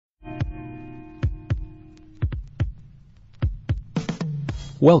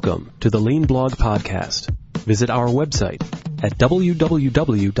Welcome to the Lean Blog Podcast. Visit our website at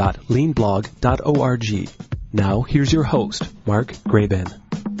www.leanblog.org. Now, here's your host, Mark Graban.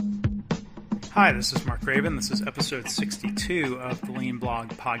 Hi, this is Mark Graban. This is episode 62 of the Lean Blog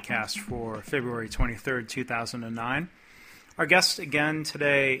Podcast for February 23rd, 2009. Our guest again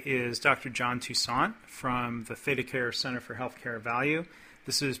today is Dr. John Toussaint from the ThedaCare Center for Healthcare Value.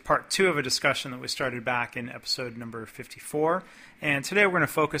 This is part 2 of a discussion that we started back in episode number 54. And today we're going to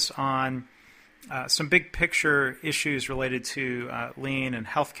focus on some big picture issues related to lean and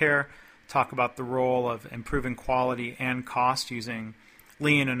healthcare, talk about the role of improving quality and cost using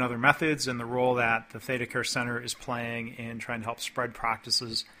lean and other methods, and the role that the ThedaCare Center is playing in trying to help spread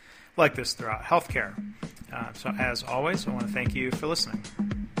practices like this throughout healthcare. So as always, I want to thank you for listening.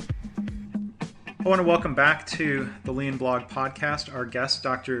 I want to welcome back to the Lean Blog Podcast our guest,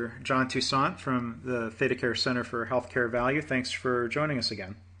 Dr. John Toussaint from the ThedaCare Center for Healthcare Value. Thanks for joining us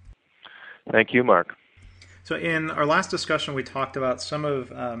again. Thank you, Mark. So in our last discussion, we talked about some of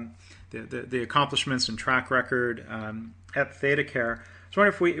the accomplishments and track record at ThedaCare. I was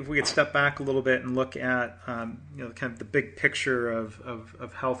wondering if we could step back a little bit and look at kind of the big picture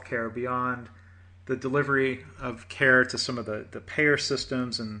of healthcare beyond the delivery of care to some of the payer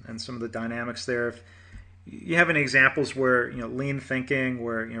systems and some of the dynamics there. If you have any examples where lean thinking,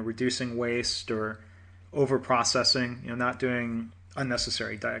 where reducing waste or over processing, not doing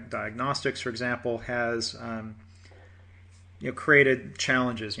unnecessary diagnostics, for example, has created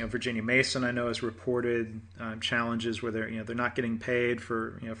challenges. Virginia Mason, I know, has reported challenges where they're not getting paid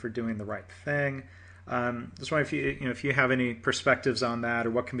for doing the right thing. Just wondering if you have any perspectives on that,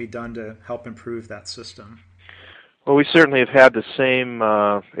 or what can be done to help improve that system. Well, we certainly have had the same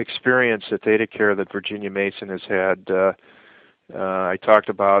experience at ThedaCare that Virginia Mason has had. I talked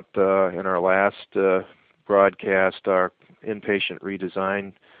about in our last broadcast our inpatient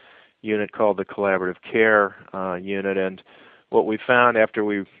redesign unit called the Collaborative Care Unit, and what we found after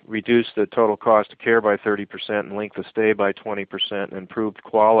we reduced the total cost of care by 30% and length of stay by 20% and improved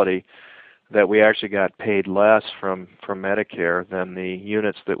quality, that we actually got paid less from Medicare than the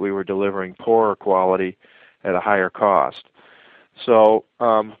units that we were delivering poorer quality at a higher cost. So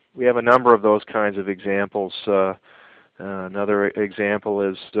we have a number of those kinds of examples. Another example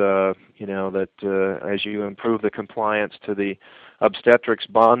is, that as you improve the compliance to the obstetrics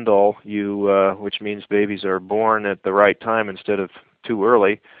bundle, which means babies are born at the right time instead of too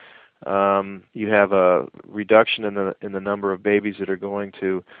early, you have a reduction in the number of babies that are going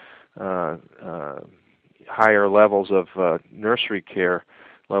to higher levels of nursery care,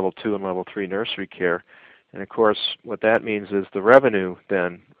 level 2 and level 3 nursery care. And of course, what that means is the revenue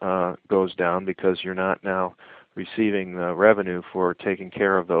then goes down because you're not now receiving the revenue for taking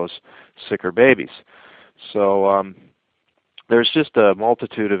care of those sicker babies. So there's just a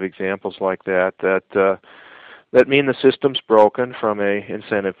multitude of examples like that mean the system's broken from a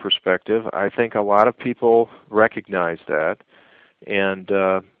incentive perspective. I think a lot of people recognize that. And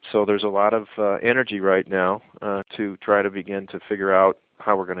so there's a lot of energy right now to try to begin to figure out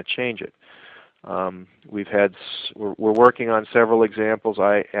how we're going to change it. We're working on several examples.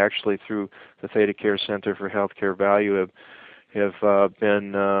 I actually, through the ThedaCare Center for Healthcare Value, have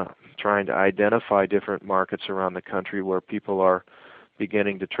been trying to identify different markets around the country where people are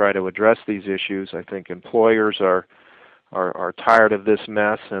beginning to try to address these issues. I think employers are tired of this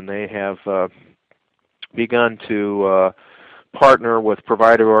mess, and they have begun to partner with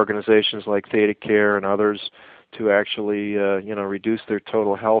provider organizations like ThedaCare and others to actually, reduce their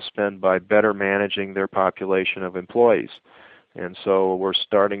total health spend by better managing their population of employees. And so we're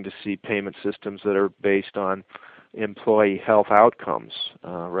starting to see payment systems that are based on employee health outcomes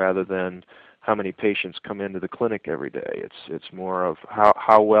rather than how many patients come into the clinic every day. It's more of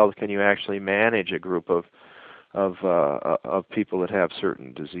how well can you actually manage a group of people that have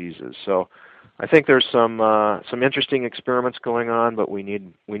certain diseases. So I think there's some interesting experiments going on, but we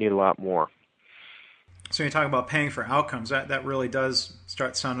need a lot more. So you talk about paying for outcomes. That really does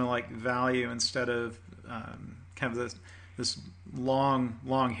start sounding like value instead of kind of this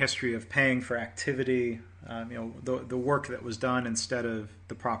long history of paying for activity. The work that was done instead of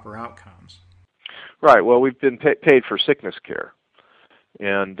the proper outcomes. Right. Well, we've been paid for sickness care,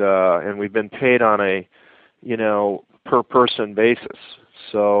 and we've been paid on a per person basis.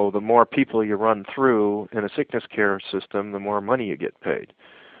 So the more people you run through in a sickness care system, the more money you get paid.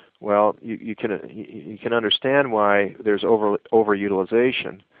 Well, you can understand why there's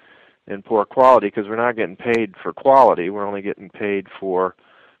overutilization and poor quality, because we're not getting paid for quality. We're only getting paid for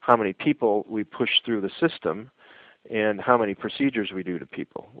how many people we push through the system and how many procedures we do to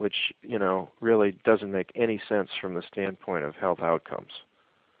people, which really doesn't make any sense from the standpoint of health outcomes.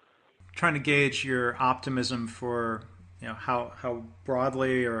 trying to gauge your optimism for how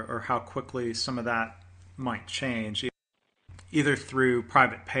broadly or how quickly some of that might change, either through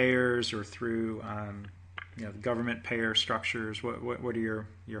private payers or through the government payer structures. What are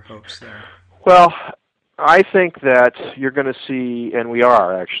your hopes there? Well, I think that you're going to see, and we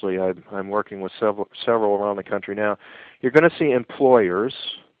are actually. I'm working with several around the country now. You're going to see employers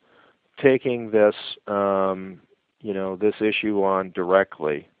taking this, this issue on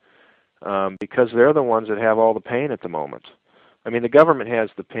directly, because they're the ones that have all the pain at the moment. I mean, the government has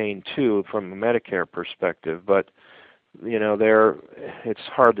the pain too from a Medicare perspective, but it's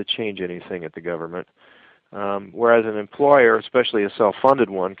hard to change anything at the government. Whereas an employer, especially a self-funded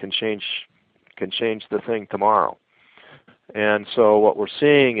one, can change the thing tomorrow. And so what we're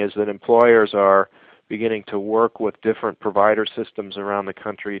seeing is that employers are beginning to work with different provider systems around the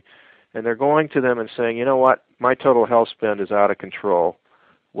country, and they're going to them and saying, you know what, my total health spend is out of control.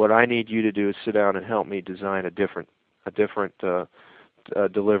 What I need you to do is sit down and help me design a different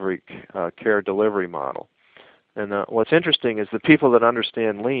delivery care delivery model. And what's interesting is the people that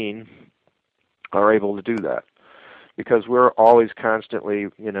understand lean are able to do that, because we're always constantly,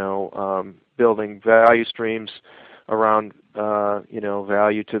 building value streams around,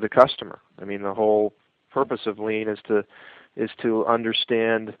 value to the customer. I mean, the whole purpose of lean is to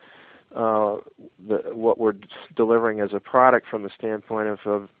understand what we're delivering as a product from the standpoint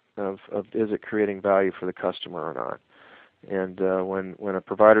of is it creating value for the customer or not. And when a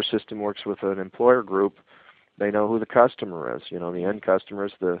provider system works with an employer group, they know who the customer is. The end customer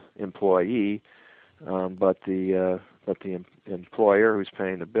is the employee, but the employer who's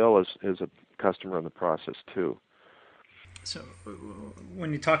paying the bill is a customer in the process too. So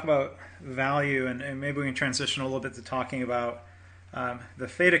when you talk about value, and maybe we can transition a little bit to talking about the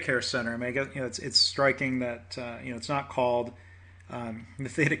ThedaCare Center. I mean, I guess, it's striking that it's not called the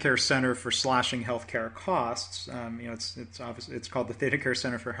ThedaCare Center for slashing healthcare costs. It's called the ThedaCare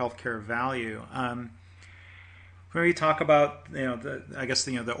Center for Healthcare Value. When we talk about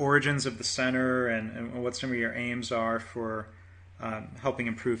the origins of the center and what some of your aims are for helping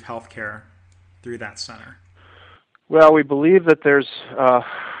improve healthcare through that center. Well, we believe that there's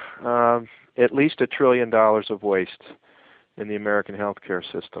at least $1 trillion of waste in the American healthcare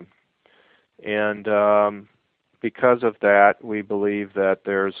system, and because of that, we believe that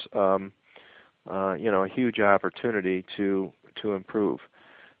there's a huge opportunity to improve.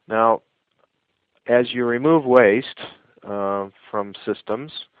 Now, as you remove waste from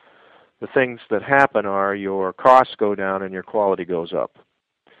systems, the things that happen are your costs go down and your quality goes up.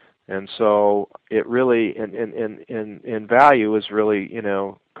 And so it really, in value, is really,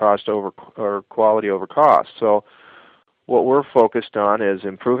 cost over or quality over cost. So what we're focused on is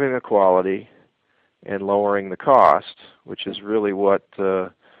improving the quality and lowering the cost, which is really what,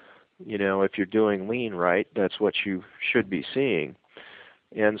 if you're doing lean right, that's what you should be seeing.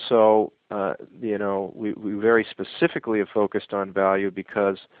 And so, we very specifically have focused on value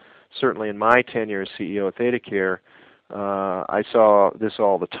because certainly in my tenure as CEO at ThedaCare, I saw this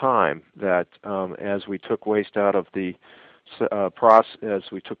all the time, that as we took waste out of the as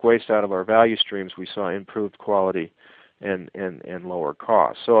we took waste out of our value streams, we saw improved quality and lower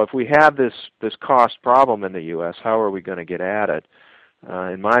costs. So if we have this cost problem in the U.S., how are we going to get at it?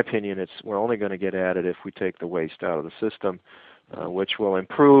 In my opinion, we're only going to get at it if we take the waste out of the system, which will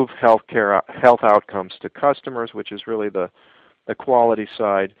improve health outcomes to customers, which is really the quality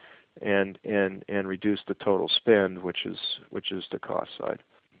side, and reduce the total spend, which is the cost side.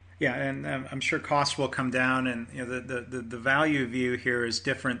 Yeah, and I'm sure costs will come down, and the value view here is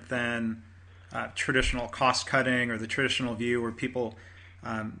different than traditional cost cutting or the traditional view where people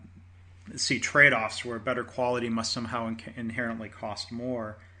see trade-offs where better quality must somehow inherently cost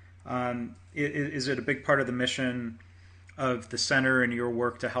more. Is it a big part of the mission of the center and your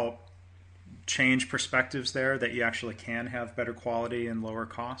work to help change perspectives there, that you actually can have better quality and lower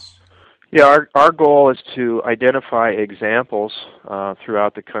costs? Yeah, our goal is to identify examples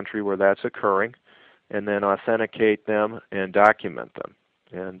throughout the country where that's occurring, and then authenticate them and document them.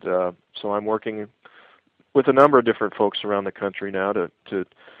 And so I'm working with a number of different folks around the country now to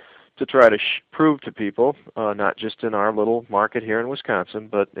try to prove to people, not just in our little market here in Wisconsin,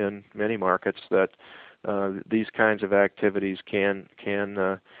 but in many markets, that these kinds of activities can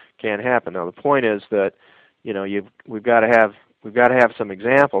happen. Now, the point is that we've got to have some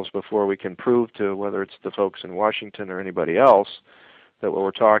examples before we can prove to, whether it's the folks in Washington or anybody else, that what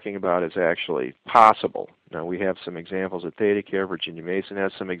we're talking about is actually possible. Now, we have some examples at ThedaCare. Virginia Mason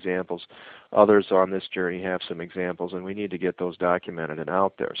has some examples. Others on this journey have some examples, and we need to get those documented and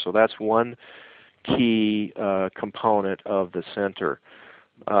out there. So that's one key component of the center.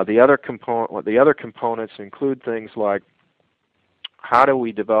 The other components include things like how do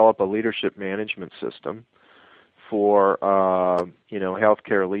we develop a leadership management system for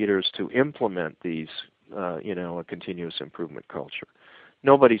healthcare leaders to implement these a continuous improvement culture.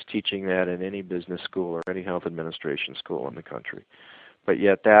 Nobody's teaching that in any business school or any health administration school in the country. But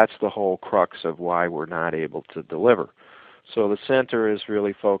yet that's the whole crux of why we're not able to deliver. So the center is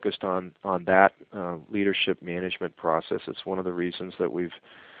really focused on that leadership management process. It's one of the reasons that we've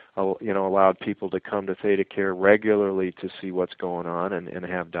allowed people to come to ThedaCare regularly to see what's going on and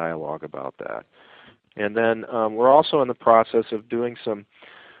have dialogue about that. And then we're also in the process of doing some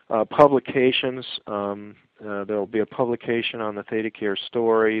publications. There will be a publication on the ThedaCare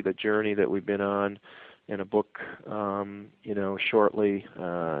story, the journey that we've been on, in a book, shortly.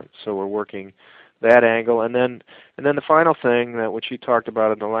 So we're working that angle, and then the final thing that which you talked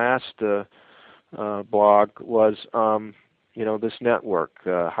about in the last blog was, this network.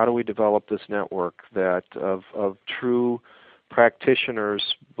 How do we develop this network that of true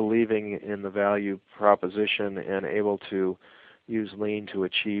practitioners believing in the value proposition and able to use lean to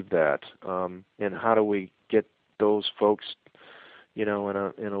achieve that? And how do we get those folks in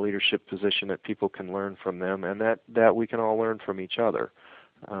a leadership position that people can learn from them, and that we can all learn from each other.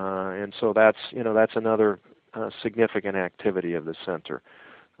 And so that's another significant activity of the center.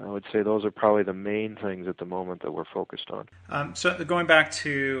 I would say those are probably the main things at the moment that we're focused on. So going back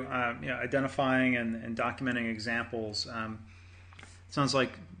to identifying and documenting examples, it sounds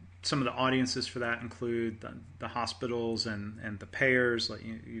like some of the audiences for that include the hospitals and the payers. Like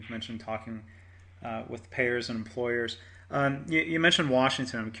you've mentioned talking with payers and employers. You mentioned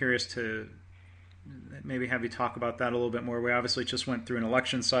Washington. I'm curious to maybe have you talk about that a little bit more. We obviously just went through an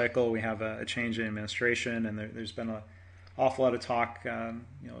election cycle. We have a change in administration, and there's been an awful lot of talk on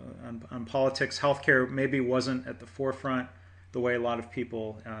politics. Healthcare maybe wasn't at the forefront the way a lot of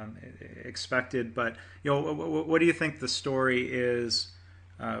people expected. But what do you think the story is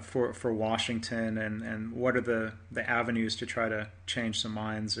for Washington, and what are the avenues to try to change some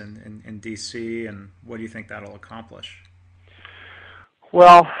minds in D.C., and what do you think that'll accomplish?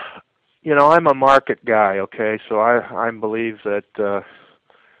 Well, I'm a market guy, okay, so I believe that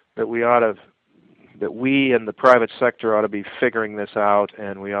we in the private sector ought to be figuring this out,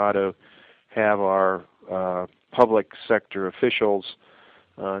 and we ought to have our public sector officials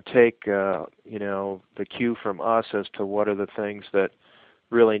take the cue from us as to what are the things that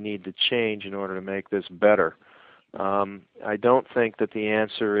really need to change in order to make this better. I don't think that the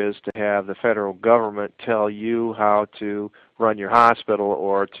answer is to have the federal government tell you how to run your hospital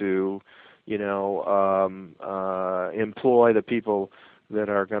or to, employ the people that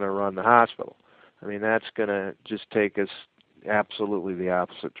are going to run the hospital. I mean, that's going to just take us absolutely the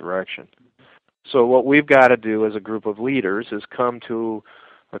opposite direction. So what we've got to do as a group of leaders is come to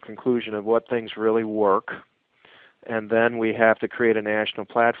a conclusion of what things really work, and then we have to create a national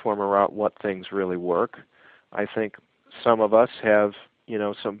platform around what things really work. I think some of us have,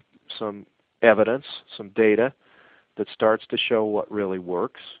 some evidence, some data that starts to show what really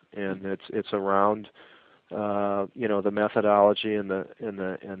works, and it's around, the methodology and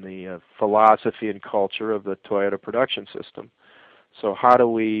the philosophy and culture of the Toyota production system. So how do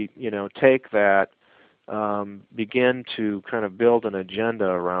we, take that, begin to kind of build an agenda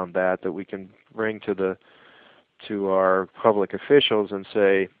around that we can bring to our public officials and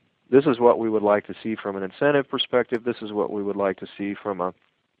say, this is what we would like to see from an incentive perspective. This is what we would like to see from a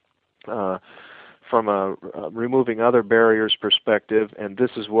removing other barriers perspective, and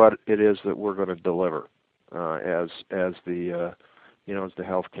this is what it is that we're going to deliver as the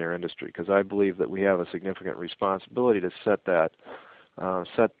healthcare industry. Because I believe that we have a significant responsibility to set that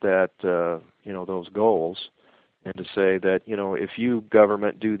those goals, and to say that if you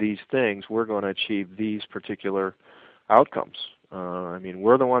government do these things, we're going to achieve these particular outcomes.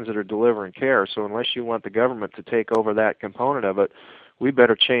 We're the ones that are delivering care, so unless you want the government to take over that component of it, we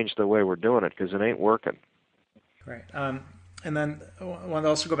better change the way we're doing it, because it ain't working. Right. And then I want to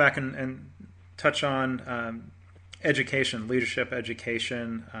also go back and touch on education, leadership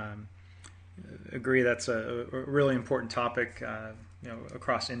education. Agree that's a really important topic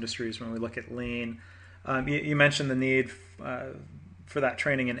across industries when we look at lean. You mentioned the need for that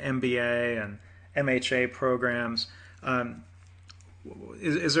training in MBA and MHA programs.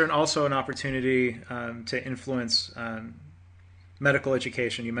 Is there also an opportunity to influence medical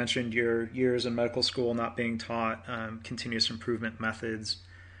education? You mentioned your years in medical school not being taught continuous improvement methods.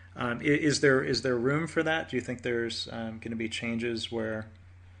 Is there room for that? Do you think there's going to be changes where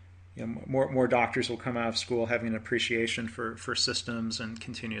more doctors will come out of school having an appreciation for systems and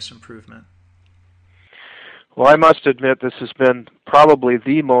continuous improvement? Well, I must admit this has been probably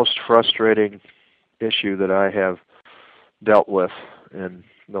the most frustrating issue that I have dealt with in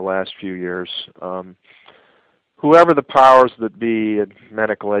the last few years. Whoever the powers that be in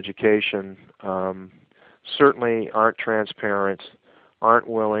medical education certainly aren't transparent, aren't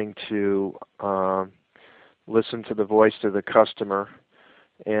willing to listen to the voice of the customer,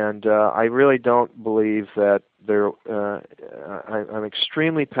 and I really don't believe that I'm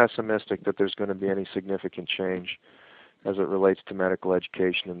extremely pessimistic that there's going to be any significant change as it relates to medical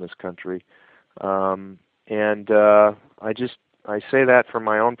education in this country. I say that from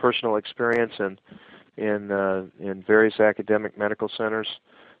my own personal experience and in various academic medical centers.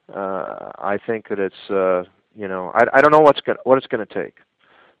 I think that it's I don't know what it's going to take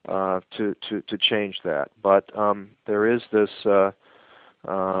to change that, but there is this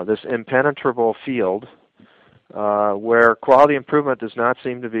impenetrable field where quality improvement does not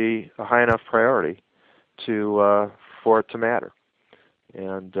seem to be a high enough priority for it to matter,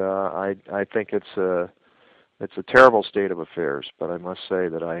 and I think it's a terrible state of affairs. But I must say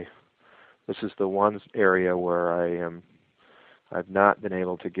that this is the one area where I've not been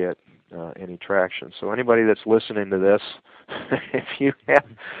able to get any traction. So anybody that's listening to this, if you have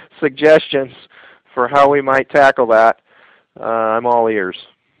suggestions for how we might tackle that, I'm all ears.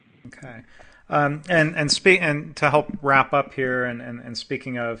 Okay. And to help wrap up here, and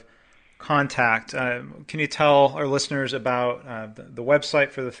speaking of contact, can you tell our listeners about the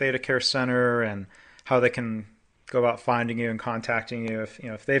website for the ThedaCare Center and how they can go about finding you and contacting you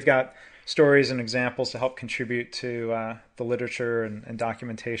if they've got stories and examples to help contribute to the literature and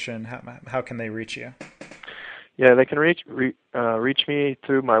documentation? How can they reach you? Yeah, they can reach me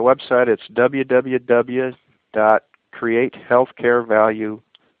through my website. It's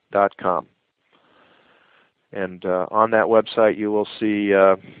www.createhealthcarevalue.com. And on that website, you will see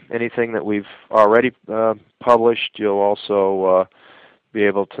anything that we've already published. You'll also be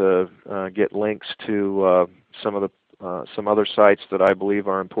able to get links to some other sites that I believe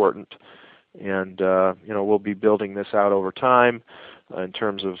are important. And we'll be building this out over time in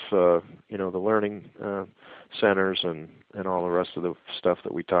terms of the learning centers and all the rest of the stuff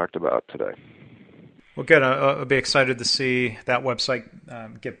that we talked about today. Well, good. I'll be excited to see that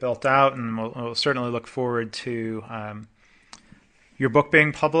website get built out, and we'll certainly look forward to your book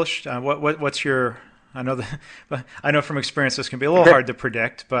being published. What's your? I know from experience this can be a little hard to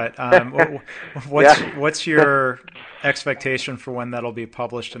predict, but what's your expectation for when that'll be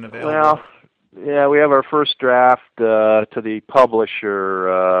published and available? Well, yeah, we have our first draft to the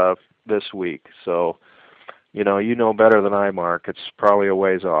publisher this week, so you know better than I, Mark. It's probably a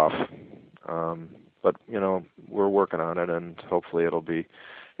ways off. But, we're working on it, and hopefully it'll be.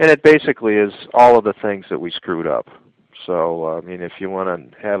 And it basically is all of the things that we screwed up. So, if you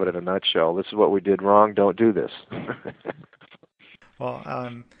want to have it in a nutshell, this is what we did wrong. Don't do this. Well,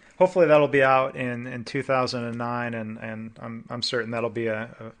 hopefully that'll be out in 2009, and I'm certain that'll be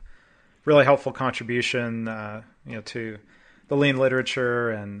a really helpful contribution, to the lean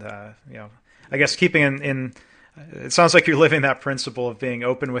literature, and I guess keeping in. It sounds like you're living that principle of being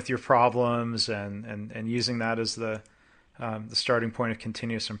open with your problems and using that as the starting point of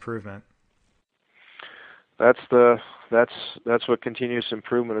continuous improvement. That's what continuous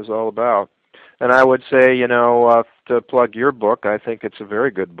improvement is all about. And I would say, to plug your book, I think it's a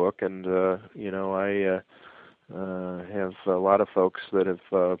very good book, and I have a lot of folks that have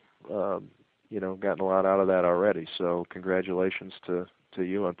gotten a lot out of that already. So congratulations to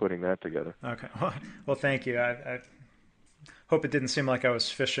you on putting that together. Okay. Well, thank you. I hope it didn't seem like I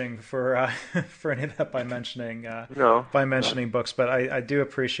was fishing for any of that by mentioning books, but I do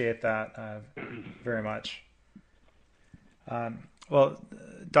appreciate that very much. Well,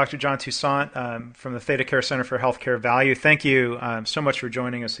 Dr. John Toussaint from the ThedaCare Center for Healthcare Value, thank you so much for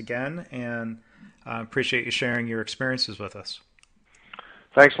joining us again, and appreciate you sharing your experiences with us.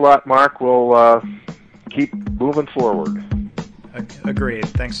 Thanks a lot, Mark. We'll keep moving forward. Agreed.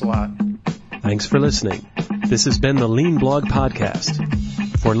 Thanks a lot. Thanks for listening. This has been the Lean Blog Podcast.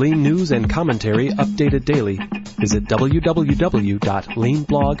 For lean news and commentary updated daily, visit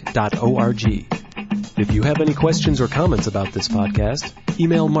www.leanblog.org. If you have any questions or comments about this podcast,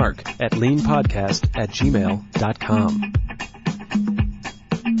 email Mark at leanpodcast@gmail.com.